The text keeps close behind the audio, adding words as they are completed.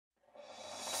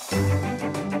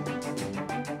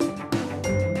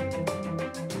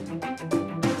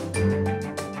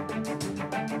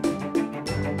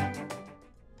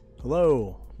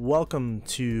Hello, welcome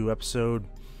to episode,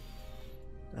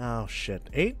 oh shit,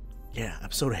 8? Yeah,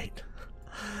 episode 8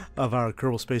 of our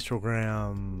Kerbal Space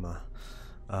Program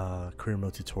career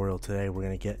mode tutorial. Today we're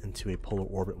going to get into a polar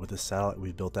orbit with this satellite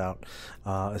we built out.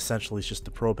 Essentially it's just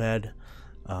the probe head,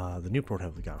 the new probe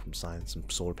head we got from science, some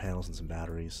solar panels and some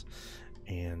batteries,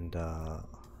 and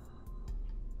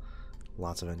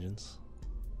lots of engines.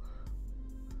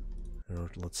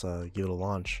 Let's give it a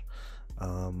launch.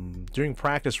 During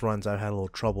practice runs, I've had a little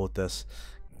trouble with this,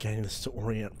 getting this to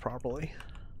orient properly.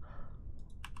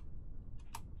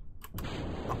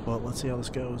 But let's see how this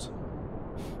goes.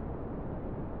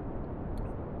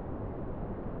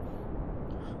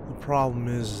 The problem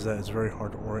is that it's very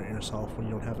hard to orient yourself when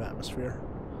you don't have atmosphere.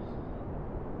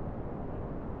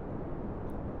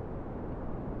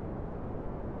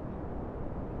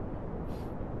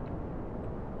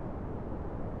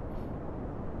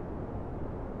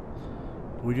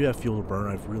 We do have fuel to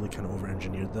burn. I've really kind of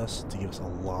over-engineered this to give us a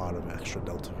lot of extra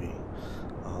delta V,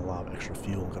 a lot of extra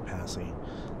fuel capacity,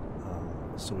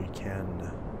 so we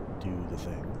can do the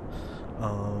thing.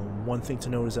 One thing to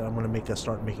note is that I'm going to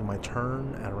start making my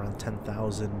turn at around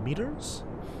 10,000 meters.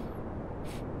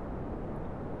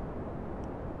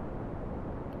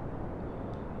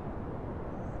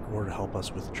 In order to help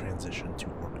us with the transition to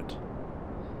orbit.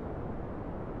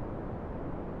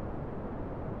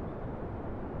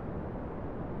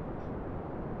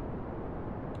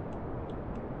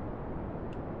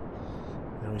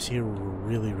 And we see here we're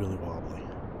really wobbly.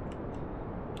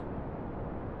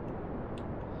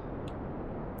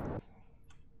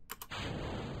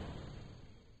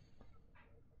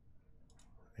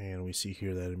 And we see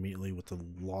here that immediately with the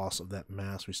loss of that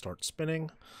mass we start spinning.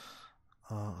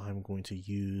 I'm going to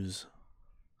use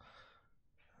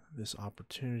this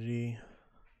opportunity.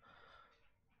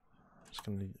 I'm just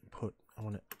going to I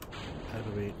want to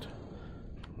activate,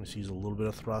 I'm going to use a little bit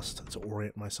of thrust to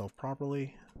orient myself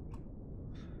properly.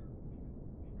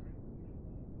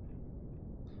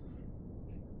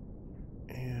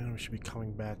 And we should be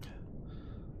coming back.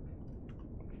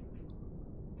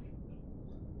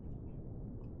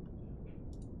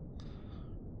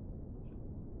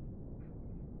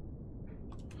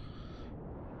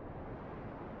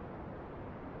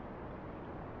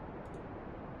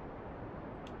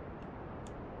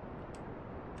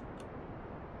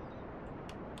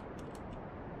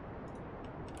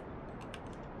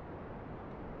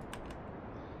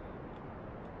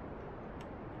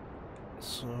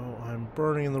 So I'm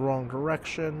burning in the wrong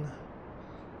direction.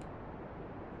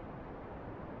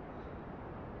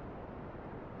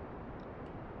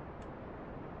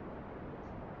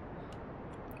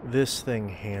 This thing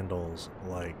handles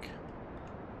like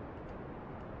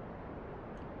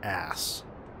ass.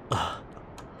 Alright,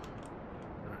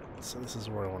 so this is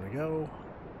where I want to go.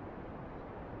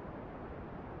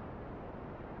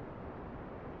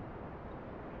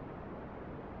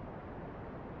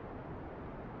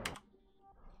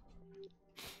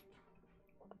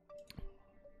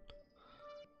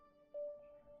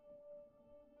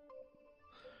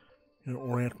 I'm gonna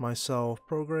orient myself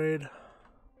prograde,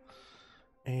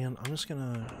 and I'm just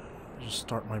gonna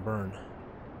start my burn.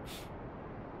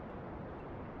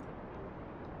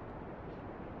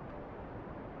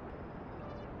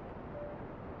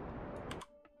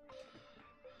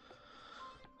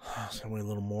 Just gonna wait a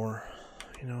little more.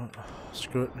 You know what?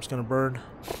 Screw it. I'm just gonna burn.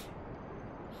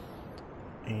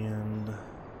 And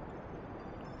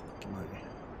you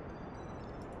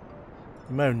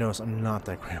might have noticed I'm not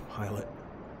that great a pilot.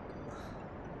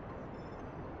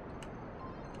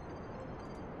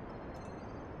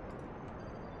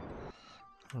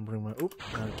 I'm gonna bring my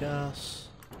out of gas.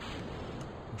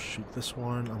 I'll shoot this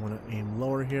one. I'm gonna aim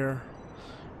lower here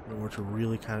in order to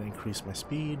really kind of increase my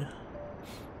speed.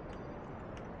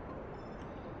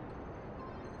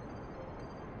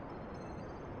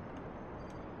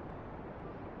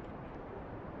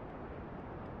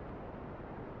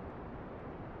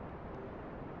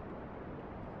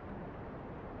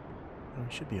 And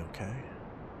we should be okay.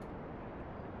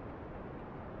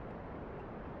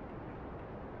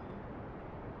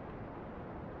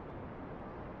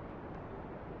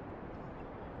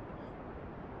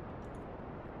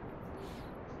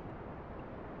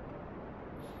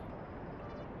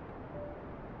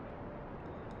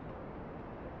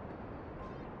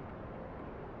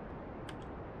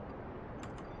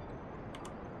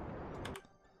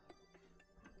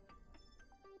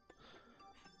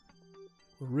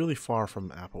 We're really far from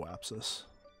apoapsis,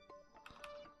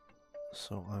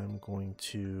 so I'm going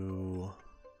to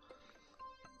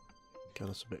get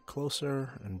us a bit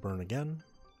closer and burn again.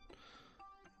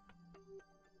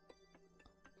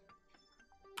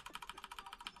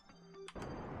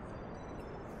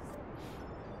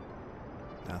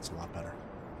 That's a lot better.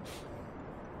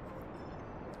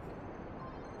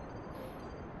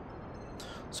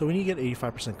 So when you get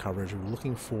 85% coverage, we're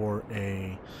looking for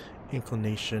a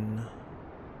inclination.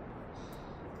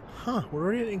 Huh, we're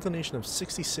already at an inclination of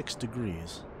 66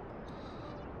 degrees.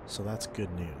 So that's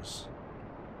good news.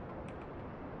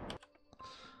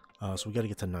 So we got to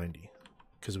get to 90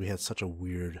 because we had such a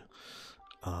weird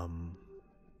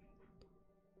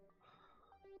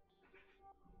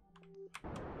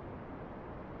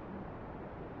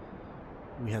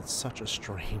we had such a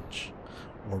strange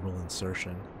orbital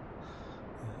insertion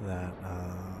that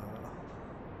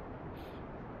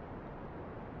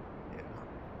yeah,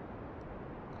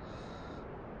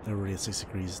 they're already at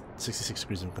 66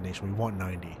 degrees of inclination. We want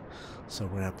 90, so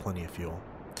we're gonna have plenty of fuel.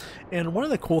 And one of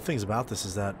the cool things about this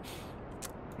is that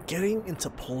getting into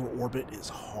polar orbit is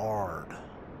hard.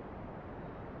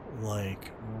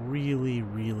 Like, really,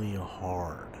 really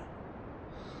hard.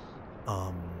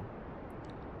 Alright,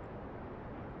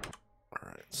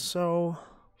 so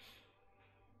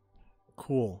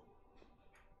cool.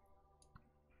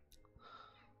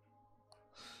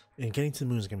 And getting to the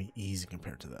moon is going to be easy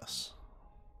compared to this.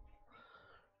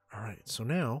 Alright, so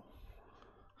now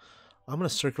I'm going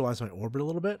to circularize my orbit a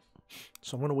little bit.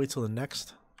 So I'm going to wait till the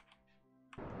next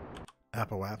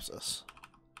apoapsis.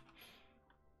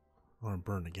 I'm going to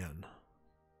burn again.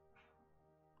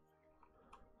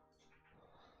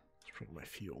 Let's drink my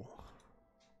fuel.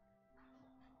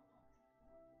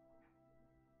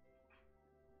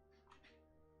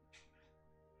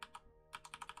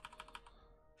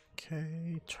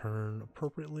 Okay, turn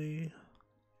appropriately.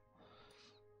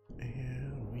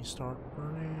 And we start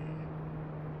burning.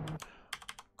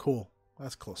 Cool,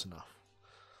 that's close enough.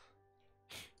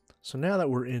 So now that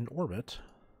we're in orbit,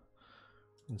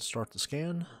 we can start the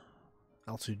scan.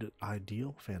 Altitude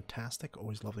ideal, fantastic,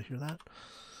 always love to hear that.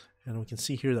 And we can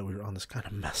see here that we're on this kind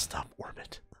of messed up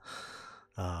orbit,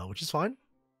 which is fine,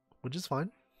 What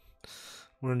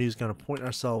we're going to do is going to point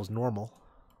ourselves normal.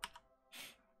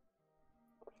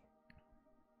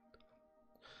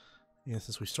 And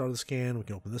since we started the scan, we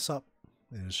can open this up,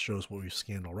 and it shows what we've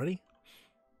scanned already.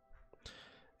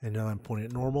 And now I'm pointing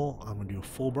at normal. I'm going to do a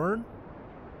full burn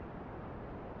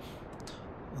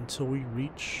until we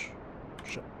reach...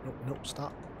 Nope,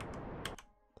 stop. I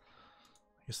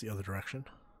guess the other direction.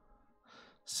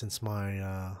 Since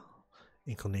my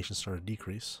inclination started to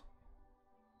decrease.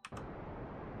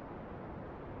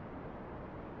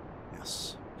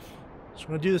 Yes. So we're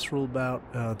going to do this for about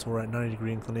until we're at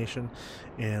 90-degree inclination,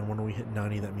 and when we hit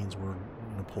 90, that means we're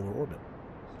in a polar orbit.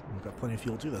 We've got plenty of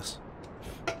fuel to do this.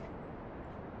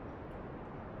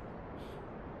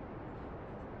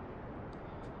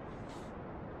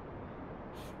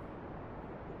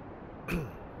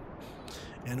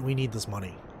 And we need this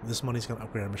money. This money is going to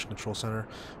upgrade our Mission Control Center,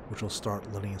 which will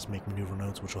start letting us make maneuver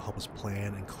notes, which will help us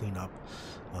plan and clean up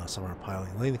some of our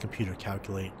piloting. Letting the computer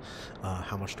calculate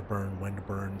how much to burn, when to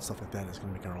burn, stuff like that is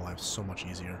going to make our lives so much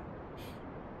easier.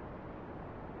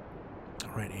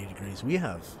 Alright, 80 degrees. We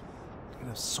have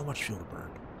so much fuel to burn,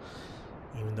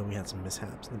 even though we had some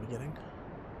mishaps in the beginning.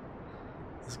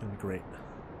 This is going to be great.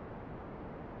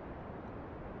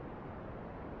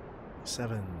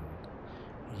 7,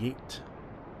 8,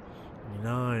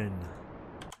 99,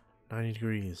 90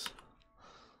 degrees.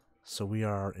 So we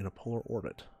are in a polar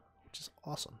orbit, which is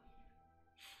awesome.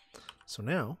 So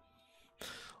now,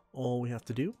 all we have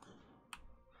to do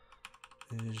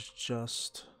is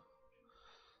just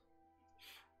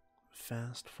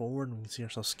fast forward, and we can see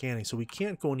ourselves scanning. So we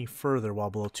can't go any further while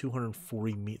below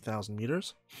 240,000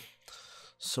 meters.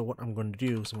 So what I'm going to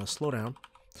do is I'm going to slow down.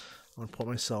 I'm going to put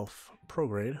myself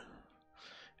prograde.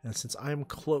 And since I'm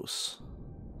close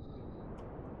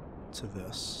to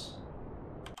this,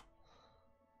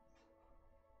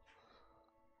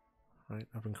 right,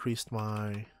 I've increased my...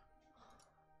 Are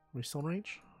we still in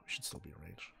range? We should still be in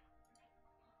range.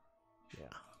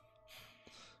 Yeah.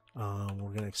 We're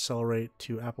going to accelerate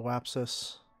to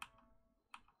apoapsis.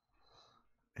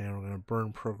 And we're going to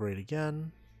burn prograde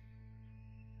again.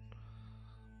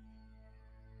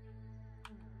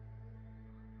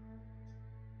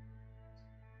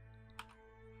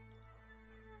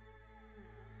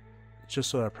 Just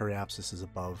so our periapsis is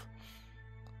above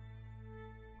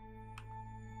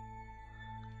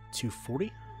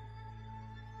 240.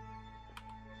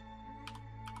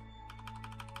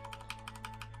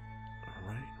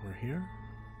 Alright, we're here.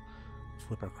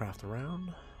 Flip our craft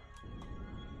around.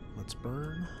 Let's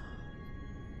burn.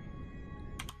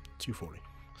 240.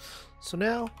 So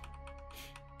now,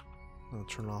 I'll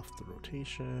turn off the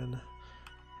rotation.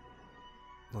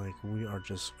 Like, we are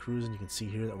just cruising. You can see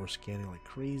here that we're scanning like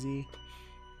crazy.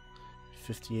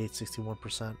 58,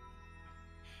 61%.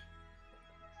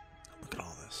 Look at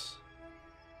all this.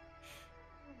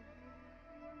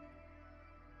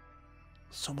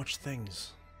 So much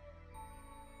things.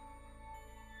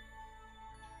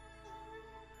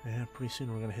 Yeah, pretty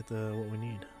soon we're gonna hit what we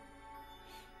need.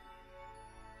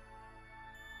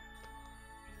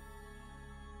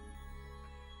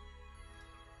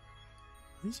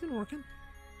 Are these even working?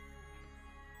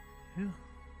 Yeah.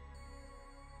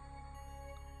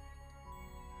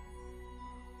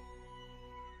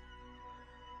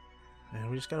 And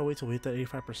we just gotta wait till we hit that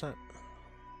 85%.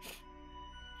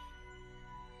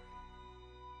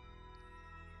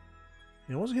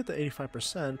 And once we hit the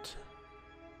 85%,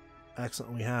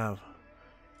 excellent, we have.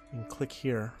 You can click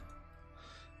here,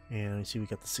 and you see we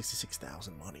got the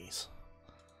 66,000 monies,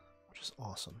 which is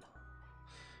awesome.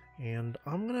 And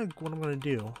what I'm gonna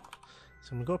do is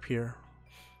I'm gonna go up here.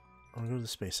 I'm gonna go to the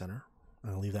Space Center.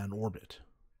 I'm gonna leave that in orbit.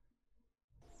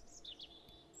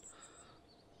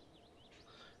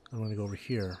 I'm gonna go over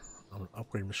here. I'm gonna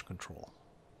upgrade mission control.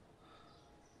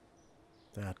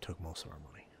 That took most of our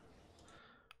money,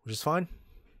 which is fine.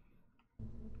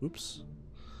 Oops.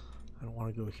 I don't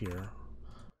want to go here.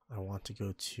 I want to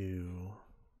go to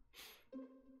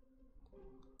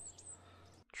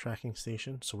tracking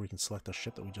station so we can select the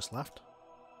ship that we just left,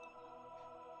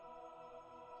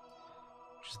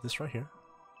 which is this right here.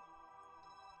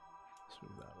 Let's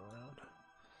move that around.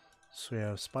 So we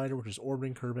have Spider, which is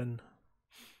orbiting Kerbal. I'm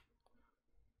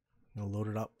gonna load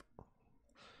it up,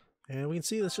 and we can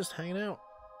see it's just hanging out.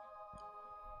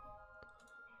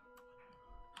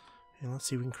 And let's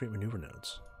see if we can create maneuver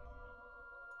nodes.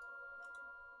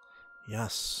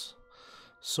 Yes.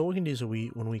 So what we can do is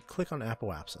when we click on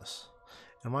apoapsis,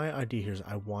 and my idea here is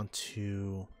I'm going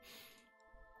to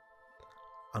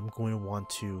want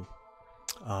to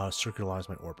circularize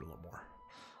my orbit a little more.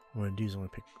 What I'm going to do is I'm going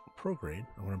to pick prograde.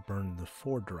 I'm going to burn the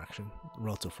forward direction,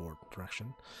 relative forward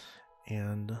direction,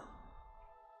 and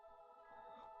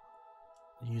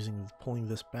pulling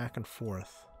this back and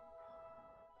forth.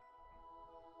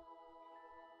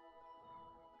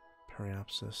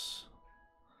 Periapsis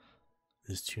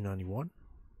is 291.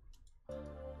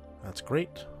 That's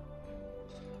great.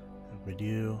 And we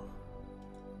do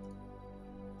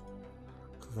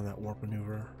click on that warp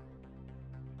maneuver.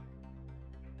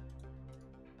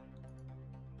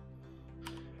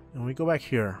 And we go back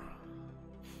here.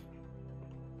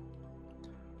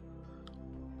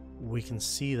 We can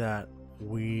see that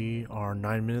we are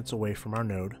 9 minutes away from our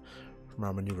node, from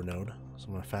our maneuver node. So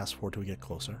I'm going to fast forward till we get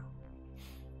closer.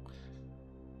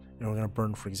 And we're going to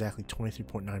burn for exactly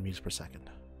 23.9 meters per second.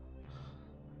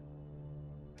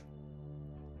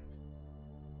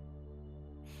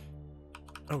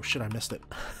 Oh shit, I missed it.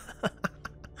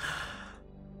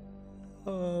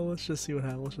 Oh, let's just see what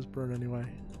happens. Let's just burn anyway.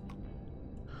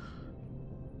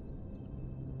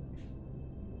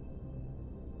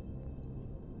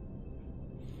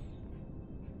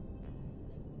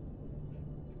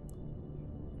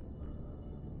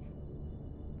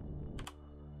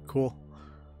 Cool.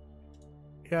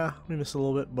 Yeah, we missed a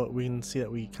little bit, but we can see that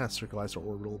we kind of circularized our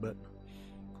orbit a little bit.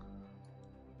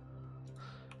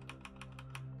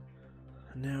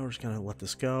 And now we're just going to let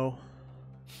this go.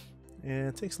 And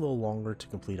it takes a little longer to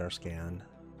complete our scan.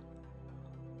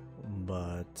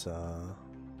 But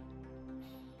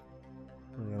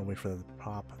we're going to wait for the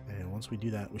pop. And once we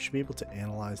do that, we should be able to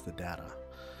analyze the data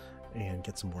and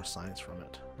get some more science from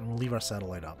it. And we'll leave our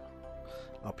satellite up.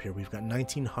 Up here we've got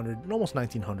 1900, almost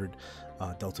 1900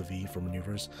 delta V for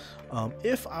maneuvers.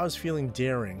 If I was feeling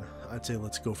daring, I'd say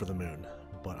let's go for the moon,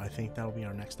 but I think that'll be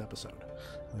our next episode.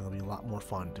 And it'll be a lot more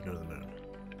fun to go to the moon.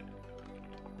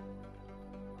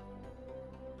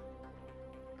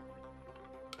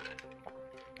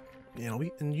 You know,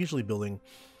 and usually building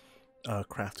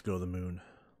craft to go to the moon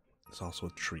is also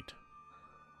a treat.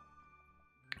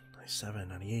 97,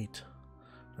 98,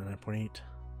 99.8.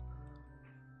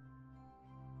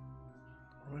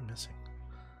 What am I missing?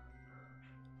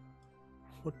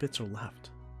 What bits are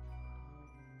left?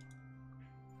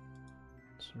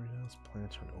 Surveillance,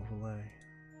 planetary overlay.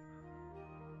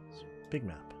 Big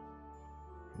map.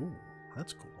 Ooh,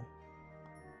 that's cool.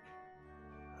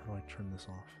 How do I turn this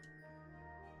off?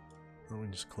 Oh, we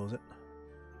can just close it.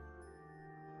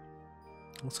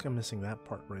 Looks like I'm missing that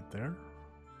part right there.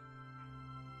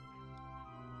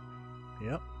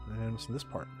 Yep, and I'm missing this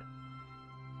part.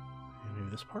 And maybe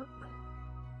this part?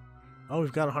 Oh,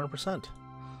 we've got 100%.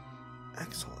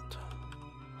 Excellent.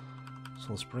 So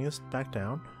let's bring this back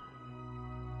down.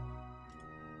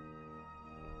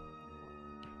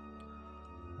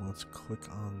 Let's click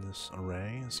on this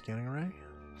array, a scanning array.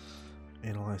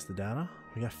 Analyze the data.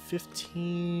 We got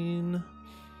 15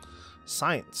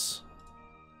 science.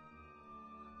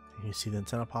 You see the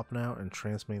antenna popping out and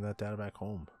transmitting that data back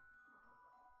home.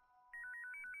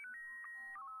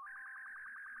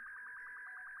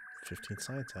 "15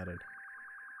 science added."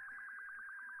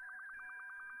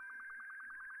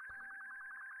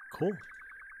 Cool.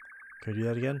 Can we do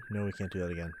that again? No, we can't do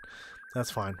that again.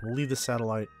 That's fine. We'll leave the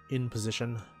satellite in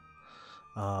position.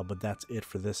 But that's it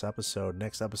for this episode.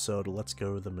 Next episode, let's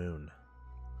go to the moon.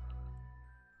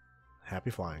 Happy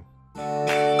flying.